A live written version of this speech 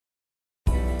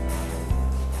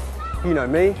You know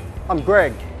me, I'm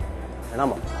Greg, and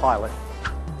I'm a pilot.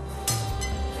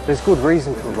 There's good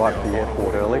reason to arrive at the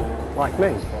airport early, like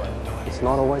me. It's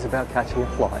not always about catching a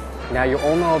flight. Now you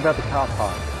all know about the car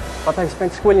park, but they've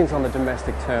spent squillions on the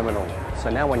domestic terminal.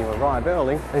 So now when you arrive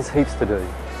early, there's heaps to do.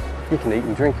 You can eat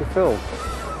and drink your fill.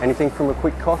 Anything from a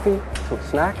quick coffee to a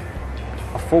snack,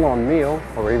 a full-on meal,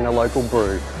 or even a local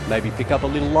brew. Maybe pick up a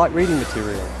little light reading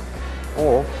material.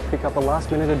 Or pick up a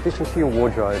last-minute addition to your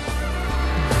wardrobe.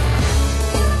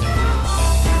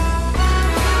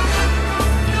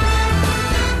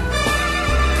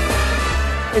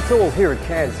 It's all here at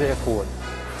Cairns Airport.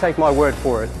 Take my word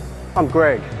for it. I'm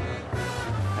Greg,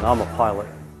 and I'm a pilot.